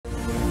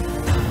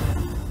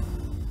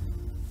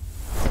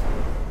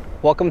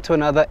Welcome to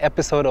another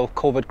episode of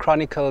COVID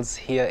Chronicles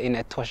here in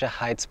Etosha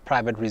Heights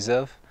Private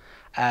Reserve,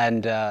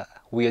 and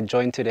we are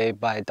joined today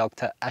by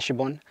Dr.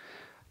 Aschenborn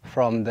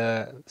from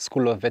the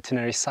School of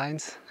Veterinary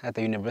Science at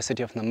the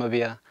University of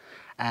Namibia,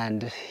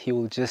 and he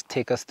will just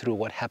take us through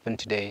what happened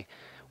today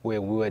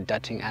where we were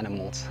dutting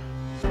animals.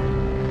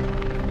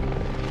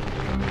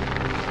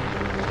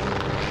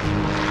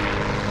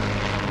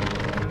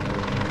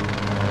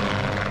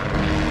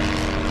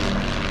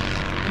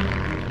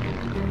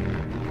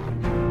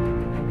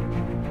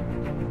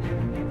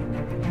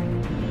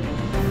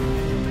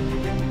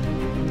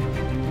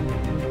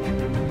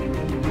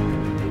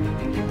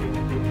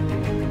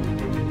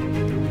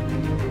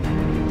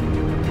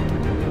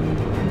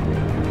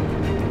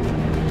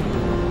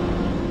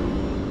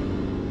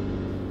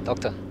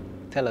 Doctor,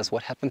 tell us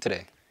what happened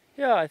today.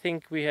 Yeah, I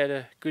think we had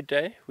a good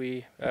day.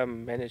 We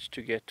managed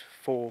to get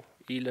 4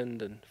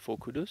 eland and 4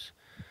 kudus.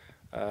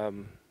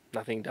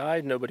 Nothing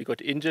died, nobody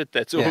got injured.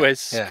 That's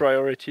always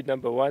priority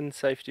number one,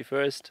 safety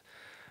first.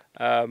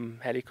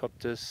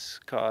 Helicopters,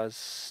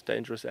 cars,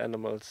 dangerous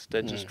animals,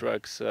 dangerous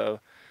drugs. So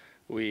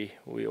we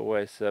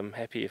always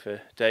happy if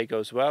a day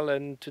goes well,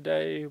 and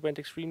today went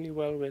extremely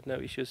well. We had no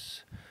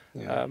issues.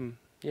 We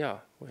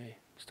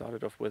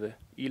started off with an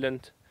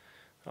eland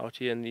out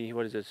here in the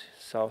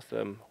south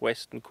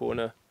western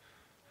corner,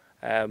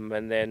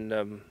 and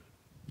then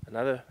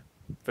another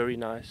very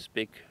nice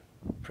big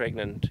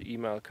pregnant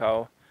female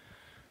cow,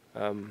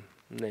 and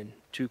then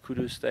 2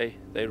 kudus.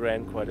 They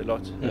ran quite a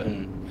lot,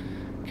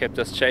 kept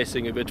us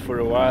chasing a bit for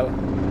a while.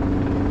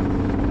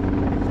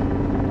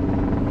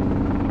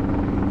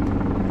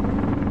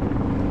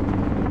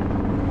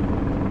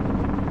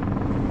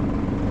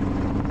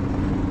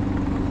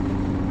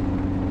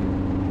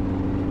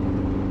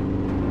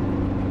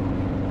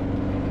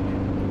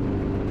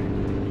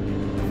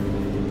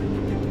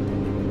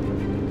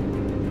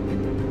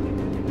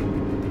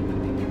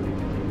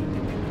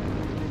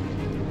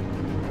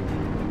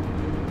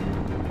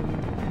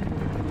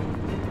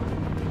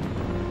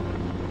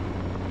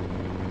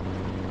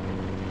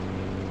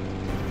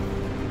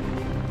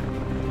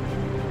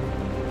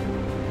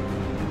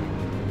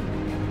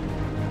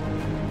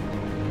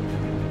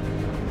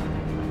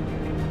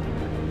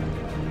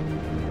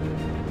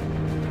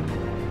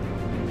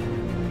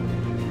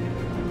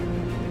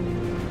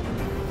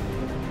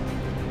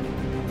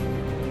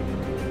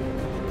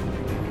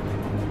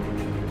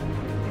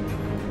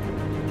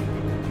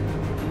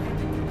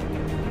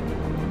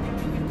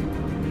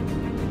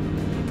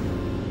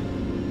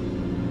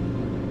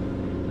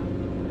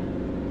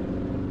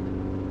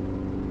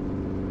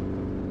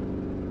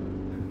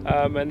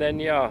 And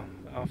then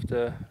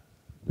after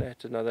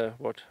that another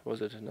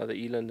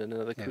eland and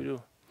another kudu.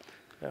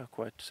 Yeah,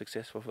 quite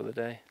successful for the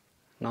day.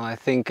 No, I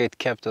think it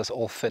kept us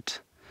all fit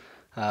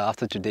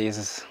after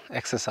today's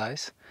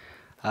exercise.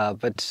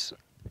 But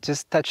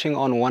just touching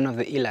on one of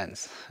the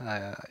elands,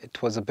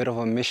 it was a bit of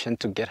a mission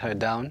to get her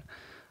down.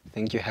 I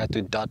think you had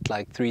to dot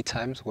like 3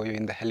 times while you're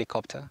in the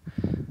helicopter.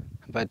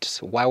 But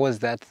why was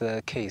that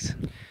the case?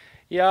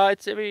 Yeah,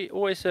 it's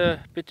always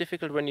a bit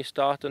difficult when you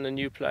start on a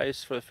new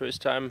place for the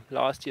first time.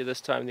 Last year, this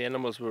time, the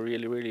animals were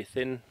really, really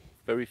thin.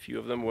 Very few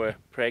of them were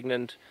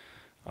pregnant.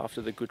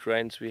 After the good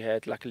rains we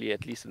had, luckily,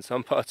 at least in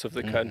some parts of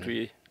the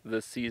country,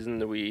 this season,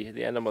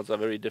 the animals are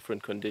very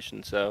different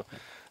conditions. So,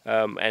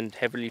 and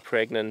heavily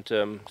pregnant.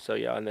 And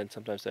then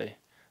sometimes they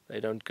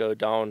don't go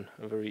down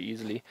very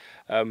easily.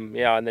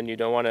 And then you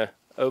don't want to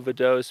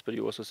overdose, but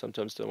you also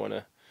sometimes don't want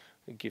to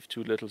give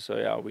too little.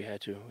 So we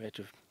had to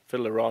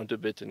fiddle around a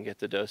bit and get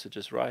the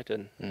dosages right.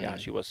 And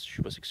she was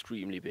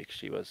extremely big.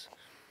 She was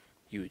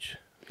huge.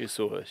 You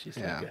saw her. She's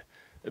like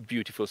a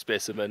beautiful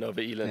specimen of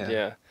an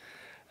eland.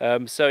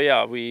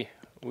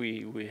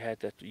 We had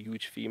that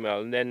huge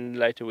female, and then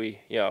later we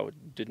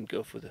didn't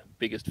go for the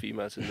biggest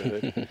females in the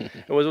herd.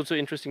 It was also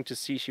interesting to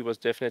see she was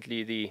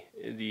definitely the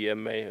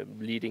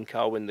leading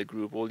cow in the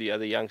group. All the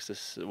other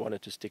youngsters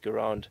wanted to stick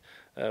around,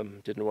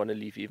 didn't want to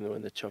leave even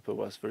when the chopper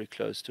was very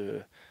close to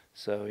her.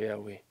 So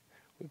we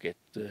get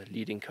the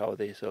leading cow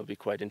there, so it'll be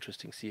quite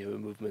interesting to see her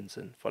movements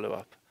and follow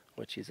up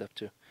what she's up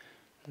to.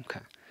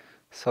 Okay.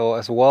 So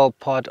as well,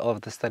 part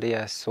of the study,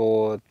 I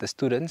saw the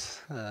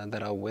students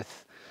that are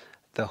with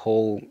the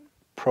whole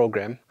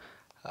program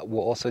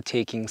were also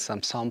taking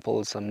some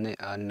samples, some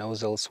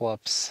nasal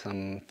swabs,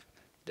 some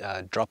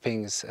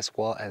droppings, as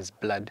well as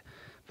blood.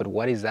 But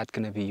what is that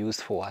going to be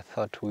used for? I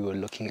thought we were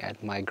looking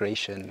at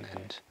migration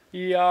and...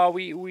 Yeah,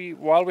 we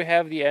while we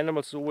have the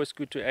animals, it's always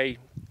good to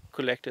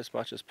collect as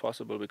much as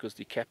possible, because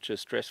the capture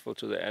is stressful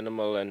to the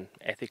animal, and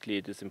ethically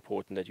it is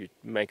important that you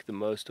make the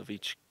most of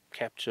each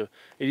capture.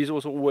 It is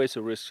also always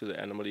a risk to the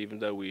animal, even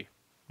though we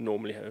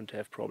normally don't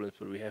have problems,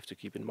 but we have to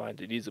keep in mind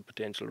it is a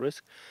potential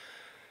risk.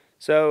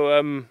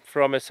 So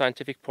from a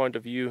scientific point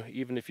of view,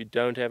 even if you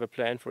don't have a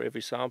plan for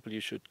every sample, you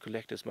should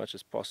collect as much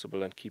as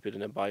possible and keep it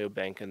in a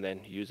biobank and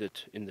then use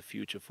it in the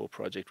future for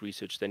project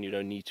research. Then you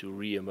don't need to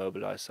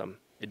re-immobilize some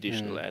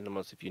additional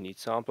animals if you need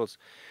samples.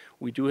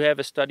 We do have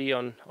a study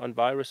on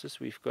viruses.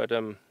 We've got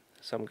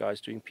some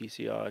guys doing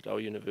PCR at our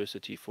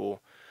university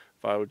for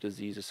viral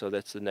diseases. So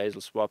that's the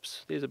nasal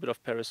swabs. There's a bit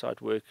of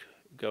parasite work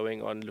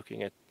going on,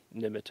 looking at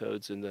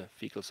nematodes in the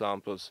fecal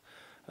samples,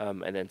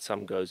 and then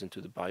some goes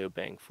into the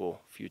biobank for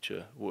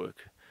future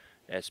work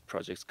as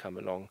projects come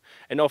along.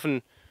 And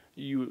often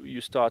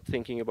you start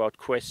thinking about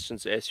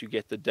questions as you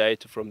get the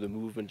data from the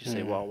movement. You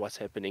say, wow, what's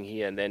happening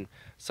here? And then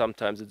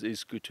sometimes it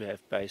is good to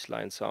have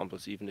baseline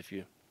samples, even if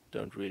you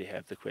don't really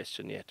have the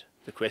question yet.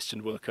 The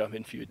question will come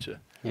in future.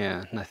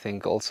 Yeah, and I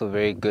think also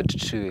very good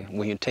to,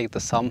 when you take the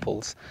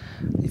samples,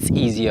 it's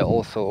easier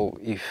also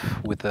if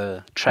with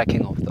the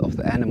tracking of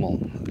the animal,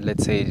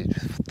 let's say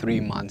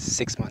 3 months,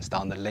 6 months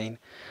down the lane,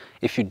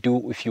 if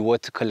you were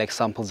to collect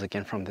samples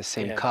again from the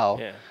same cow,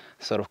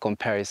 sort of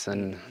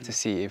comparison to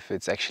see if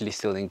it's actually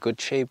still in good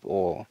shape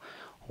or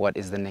what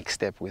is the next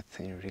step with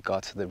in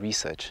regard to the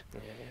research.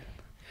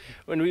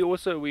 When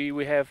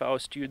we have our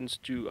students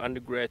do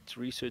undergrad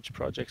research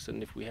projects,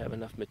 and if we have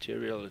enough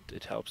material,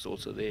 it helps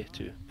also there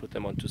to put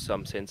them onto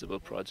some sensible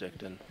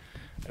project. And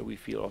we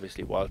feel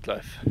obviously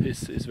wildlife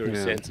is very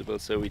sensible,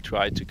 so we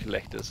try to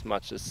collect as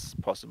much as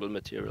possible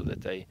material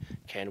that they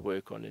can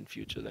work on in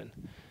future then.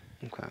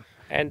 Okay.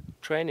 And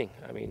training,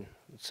 I mean,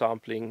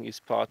 sampling is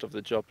part of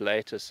the job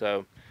later,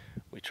 so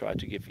we try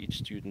to give each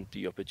student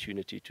the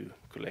opportunity to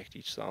collect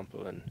each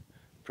sample and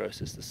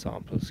process the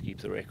samples, keep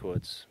the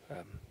records,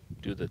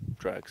 do the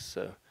drugs,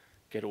 so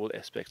get all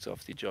aspects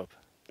of the job.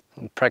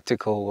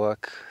 Practical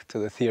work to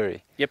the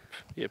theory. Yep.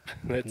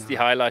 That's the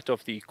highlight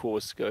of the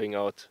course, going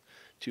out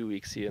 2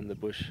 weeks here in the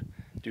bush,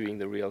 doing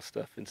the real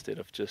stuff instead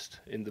of just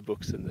in the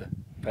books and the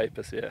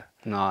papers.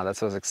 No, that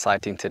was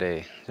exciting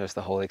today. Just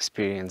the whole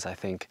experience, I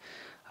think,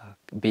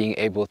 being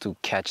able to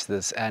catch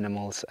these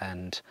animals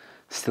and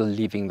still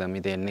leaving them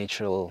in their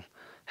natural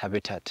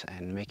habitat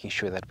and making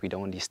sure that we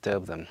don't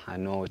disturb them. I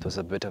know it was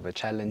a bit of a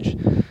challenge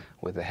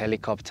with the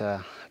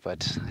helicopter,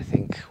 but I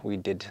think we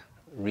did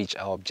reach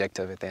our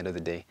objective at the end of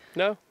the day.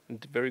 No,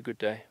 very good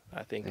day,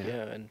 I think,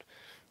 and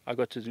I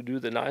got to do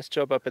the nice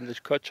job up in the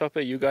cod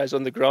chopper. You guys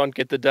on the ground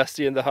get the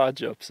dusty and the hard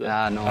job, so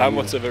no, I'm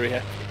also very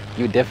happy.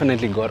 You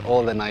definitely got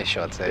all the nice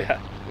shots, eh?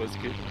 Yeah, it was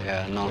good.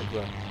 Yeah, no.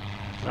 Well.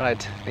 All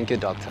right, thank you,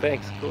 Doctor.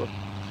 Thanks, cool.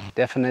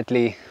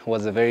 Definitely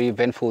was a very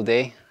eventful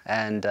day,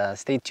 and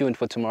stay tuned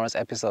for tomorrow's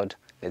episode.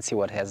 Let's see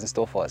what it has in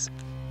store for us.